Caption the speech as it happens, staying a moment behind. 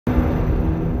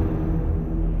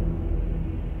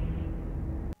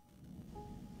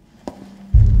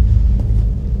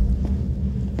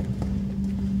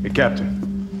Captain.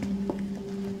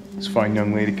 This fine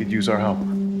young lady could use our help.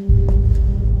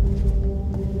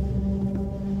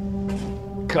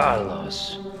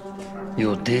 Carlos,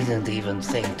 you didn't even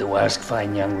think to ask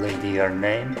fine young lady her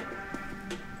name?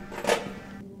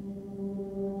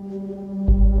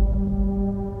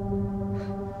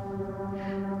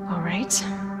 All right.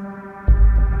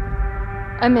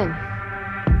 I'm in.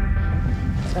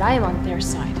 But I am on their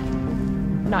side,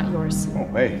 not yours. Oh,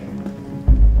 hey.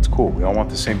 It's cool. We all want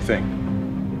the same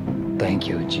thing. Thank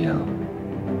you, Jill.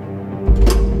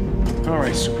 All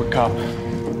right, Super Cop.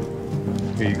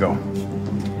 Here you go.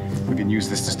 We can use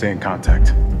this to stay in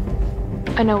contact.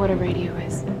 I know what a radio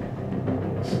is.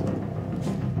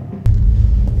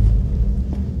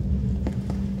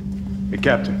 Hey,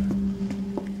 Captain.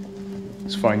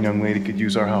 This fine young lady could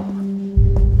use our help.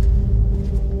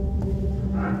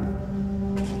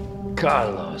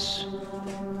 Carlos,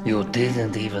 you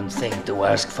didn't even think to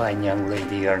ask fine young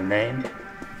lady her name?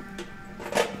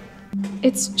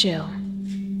 It's Jill.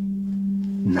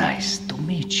 Nice to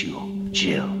meet you,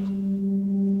 Jill.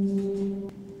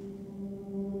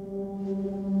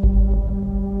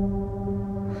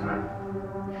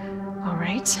 All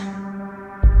right.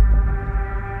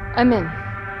 I'm in.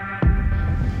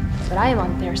 But I am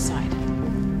on their side,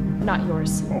 not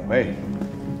yours. Oh, hey.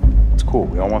 It's cool.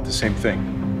 We all want the same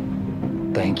thing.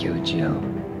 Thank you, Jill.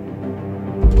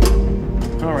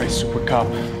 All right, Super Cop.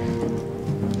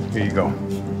 Here you go.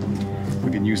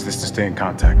 We can use this to stay in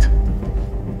contact.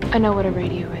 I know what a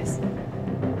radio is.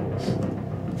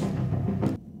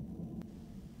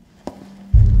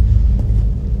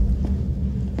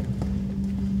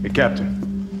 Hey, Captain.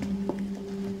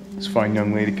 This fine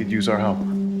young lady could use our help.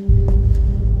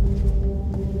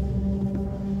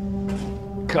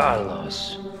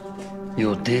 Carlos,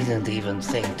 you didn't even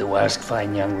think to ask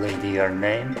fine young lady her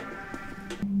name?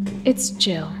 It's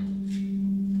Jill.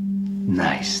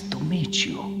 Nice to meet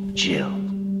you, Jill.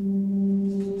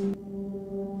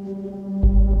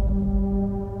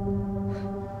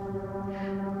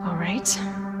 All right.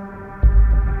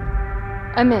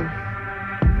 I'm in.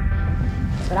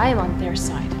 But I am on their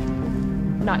side,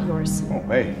 not yours. Oh,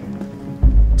 hey.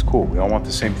 It's cool. We all want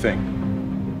the same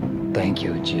thing. Thank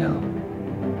you, Jill.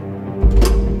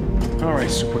 All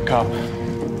right, Super Cop.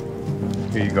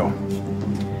 Here you go.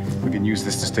 We can use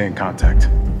this to stay in contact.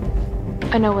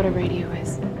 I know what a radio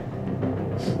is.